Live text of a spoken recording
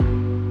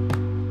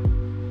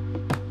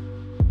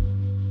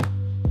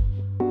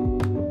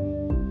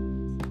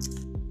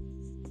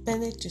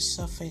Then to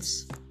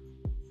surface.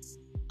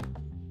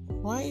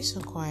 Why are you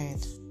so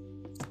quiet?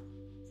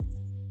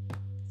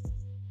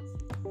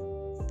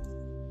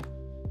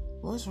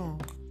 What's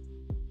wrong?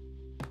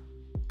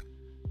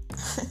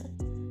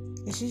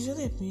 It's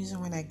usually amusing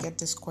when I get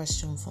this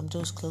question from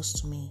those close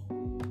to me.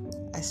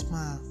 I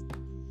smile.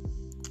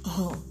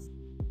 Oh,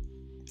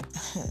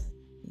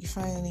 you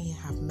finally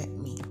have met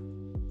me.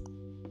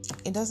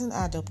 It doesn't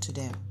add up to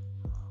them.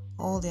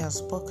 All the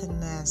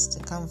outspokenness,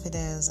 the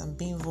confidence, and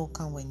being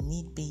vocal when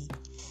need be.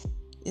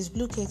 Is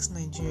Blue Cakes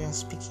Nigeria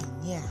speaking?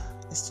 Yeah,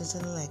 it's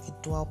totally like a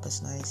dual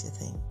personality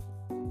thing.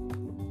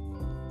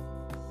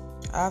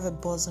 I have a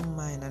buzzing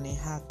mind and a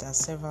heart that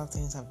several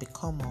things have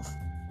become of.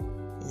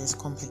 It is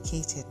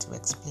complicated to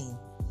explain.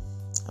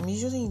 I'm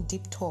usually in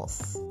deep thought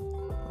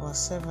about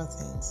several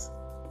things,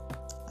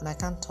 and I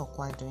can't talk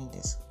while doing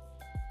this.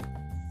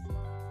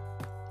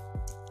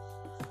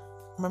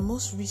 My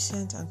most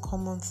recent and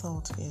common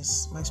thought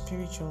is my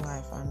spiritual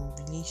life and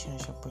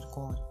relationship with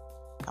God.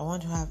 I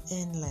want to have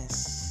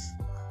endless,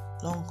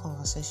 long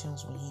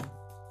conversations with Him.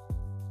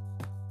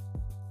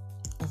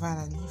 In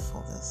fact, I live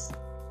for this.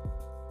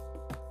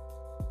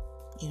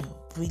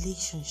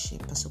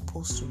 Relationship as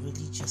opposed to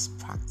religious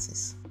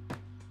practice.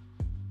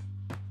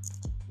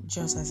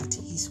 Just as it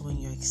is when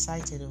you're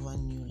excited over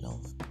new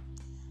love,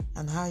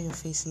 and how your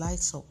face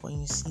lights up when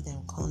you see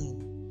them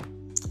calling.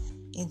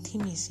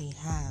 Intimacy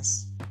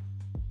has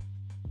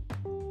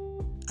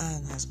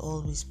and has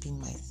always been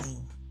my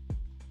thing.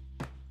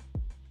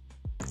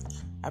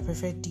 I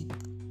prefer deep.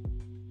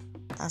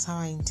 That's how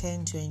I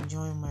intend to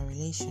enjoy my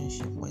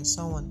relationship when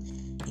someone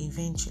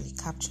eventually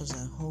captures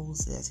and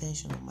holds the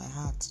attention of my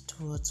heart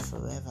towards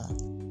forever.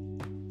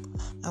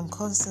 I'm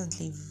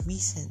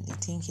recently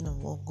thinking of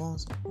what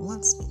God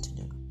wants me to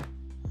do.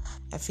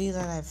 I feel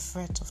that I've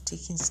threat of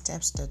taking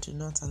steps that do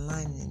not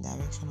align in the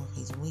direction of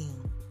His will.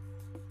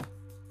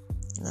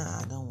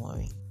 Nah, don't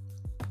worry.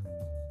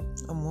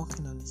 I'm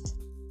working on it.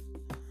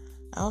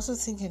 I also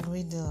think a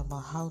great deal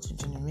about how to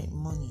generate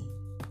money,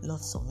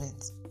 lots of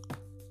it.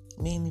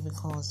 Mainly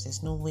because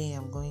there's no way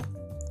I'm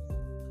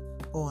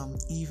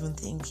even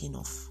thinking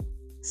of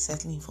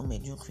settling for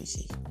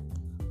mediocrity.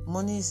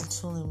 Money is a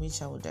tool in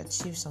which I would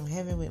achieve some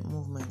heavyweight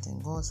movement in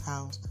God's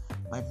house,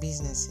 my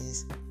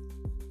businesses,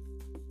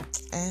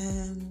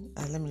 and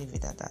let me leave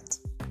it at that.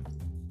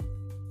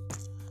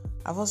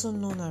 I've also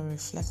known and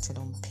reflected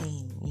on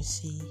pain. You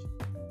see,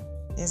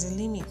 there's a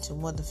limit to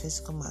what the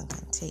physical man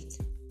can take.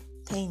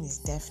 Pain is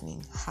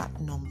deafening,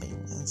 heart-numbing,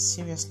 and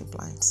seriously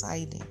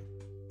blindsiding.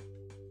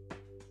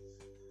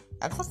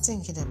 I got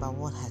thinking about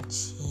what had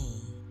changed.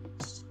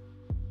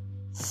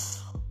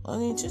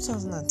 Only in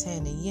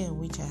 2010, a year in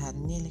which I had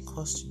nearly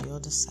crossed to the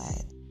other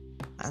side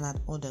and had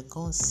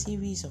undergone a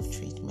series of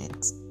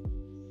treatments.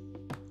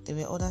 There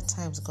were other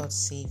times God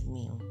saved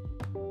me.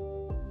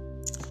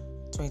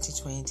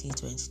 2020,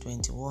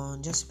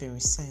 2021, just to be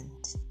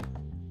recent.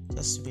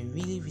 Just to be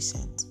really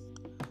recent.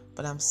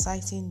 But I'm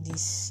citing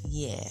this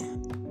year,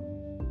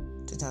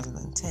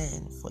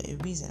 2010, for a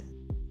reason.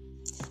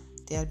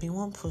 There had been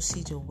one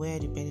procedure where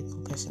the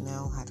medical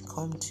personnel had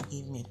come to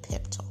give me a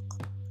pep talk.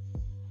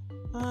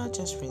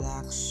 Just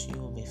relax, you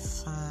will be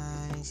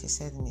fine, she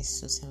said in a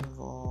soothing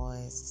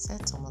voice,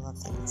 said some other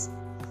things.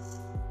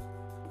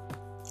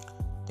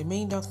 The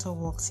main doctor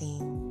walked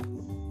in,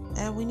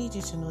 and we need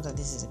you to know that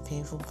this is a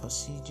painful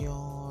procedure,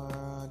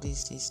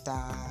 this,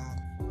 that.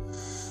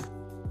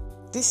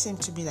 This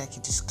seemed to be like a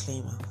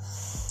disclaimer.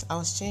 I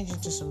was changed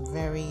into some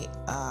very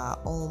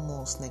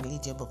almost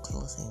negligible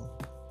clothing.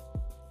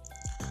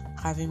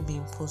 Having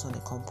been put on a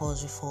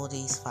compulsory 4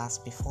 days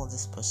fast before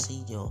this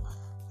procedure,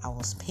 I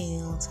was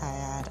pale,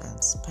 tired,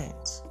 and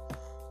spent.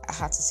 I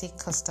had to take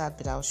custard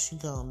without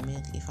sugar or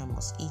milk if I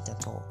must eat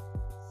at all.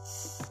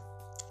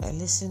 I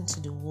listened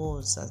to the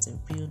words as they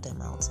reeled them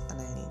out,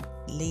 and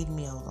I laid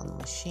me out on the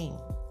machine.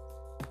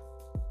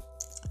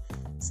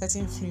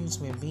 Certain fluids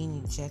were being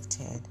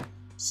injected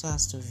so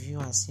as to view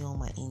and see all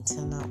my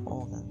internal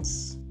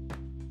organs.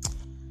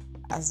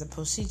 As the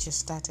procedure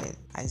started,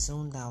 I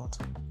zoned out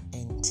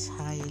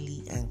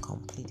entirely and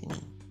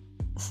completely.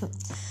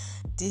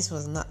 This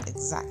was not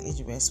exactly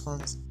the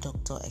response the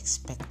doctor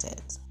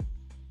expected.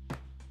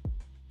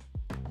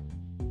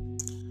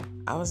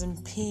 I was in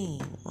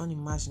pain,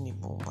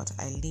 unimaginable, but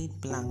I laid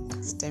blank,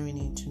 staring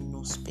into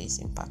no space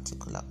in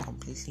particular,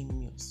 completely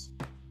mute.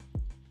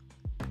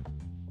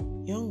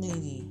 Young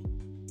lady,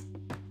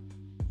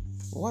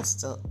 what's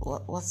the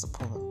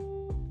problem?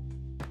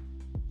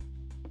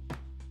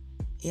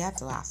 He had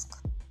to ask.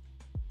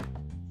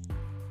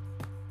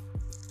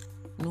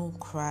 No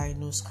cry,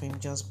 no scream,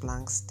 just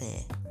blank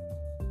stare.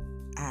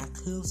 I had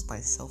closed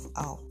myself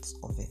out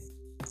of it.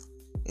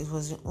 It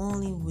was the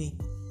only way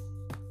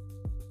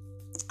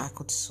I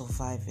could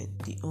survive it.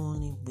 The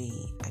only way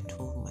I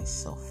told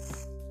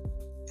myself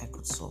I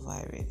could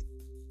survive it.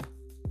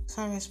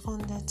 So I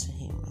responded to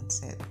him and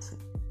said,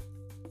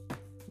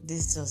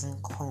 this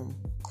doesn't come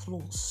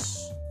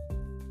close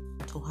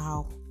to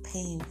how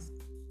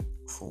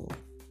painful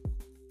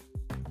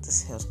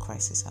this health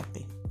crisis has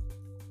been.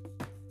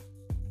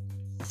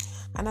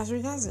 And as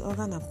regards the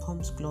organ that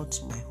pumps blood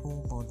to my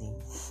whole body,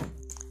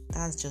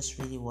 that's just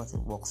really what it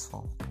works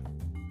for.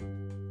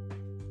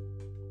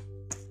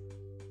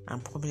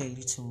 And probably a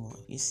little more.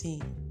 You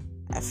see,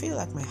 I feel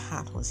like my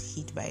heart was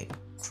hit by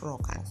a truck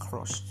and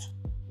crushed.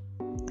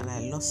 And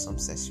I lost some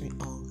sensory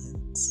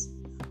organs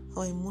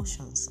for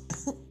emotions.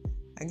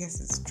 I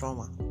guess it's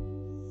trauma.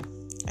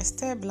 I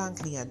stare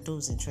blankly at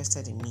those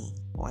interested in me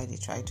while they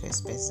try to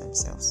express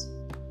themselves.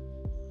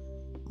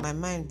 My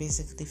mind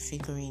basically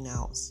figuring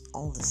out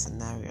all the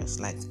scenarios,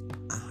 like,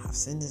 I have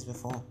seen this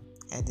before,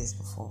 heard this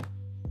before.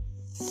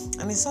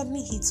 And it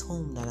suddenly hits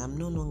home that I'm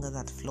no longer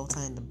that flutter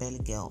in the belly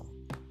girl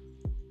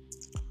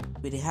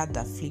with a heart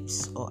that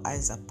flips or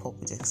eyes that pop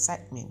with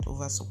excitement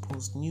over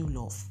supposed new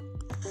love.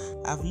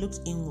 I've looked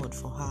inward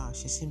for her.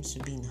 She seems to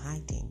be in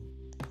hiding.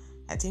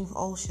 I think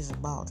all she's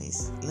about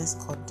is, let's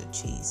cut the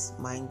chase,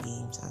 mind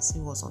games, and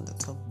see what's on the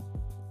top.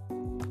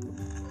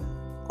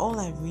 All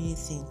I really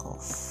think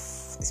of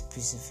is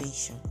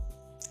preservation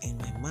in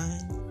my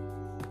mind,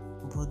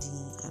 body,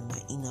 and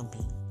my inner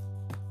being.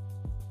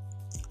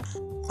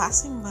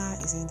 Passing by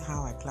isn't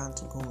how I plan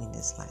to go in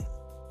this life.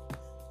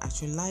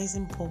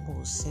 Actualizing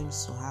purpose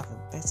seems to have a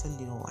better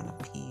lure and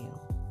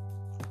appeal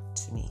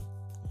to me.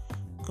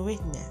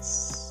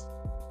 Greatness,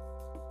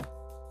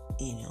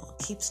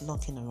 keeps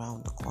knocking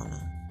around the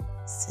corner,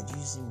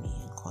 seducing me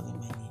and calling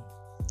my name.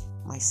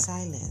 My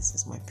silence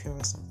is my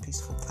purest and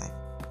peaceful type,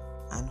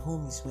 and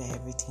home is where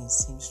everything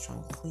seems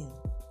tranquil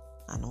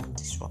and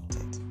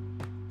undisrupted.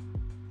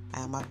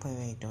 I am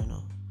Akpere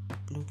Idono,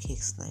 Blue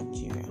Cakes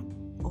Nigeria,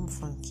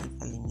 Homefront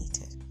Keeper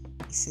Limited,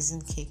 a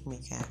seasoned cake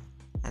maker,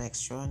 an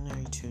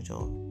extraordinary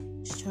tutor,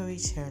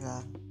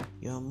 storyteller,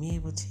 your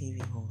amiable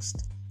TV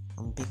host,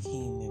 and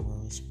Baking in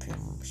Memories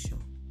Premium Show.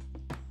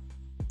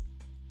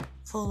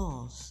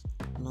 Follow us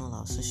on all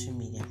our social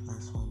media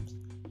platforms.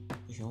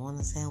 If you want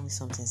to tell me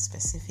something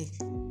specific,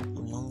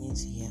 I'm longing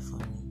to hear from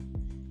you.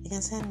 You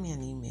can send me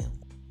an email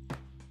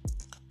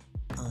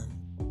on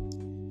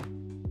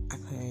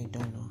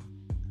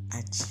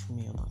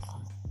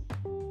akpereidono@gmail.com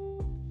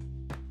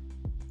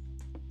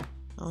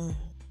or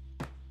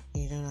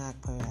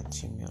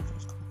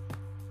idono@gmail.com.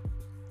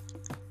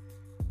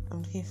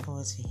 I'm looking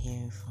forward to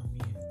hearing from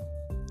you.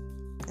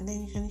 And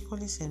then you can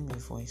equally send me a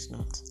voice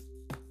note.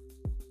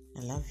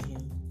 I love you.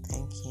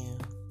 Thank you.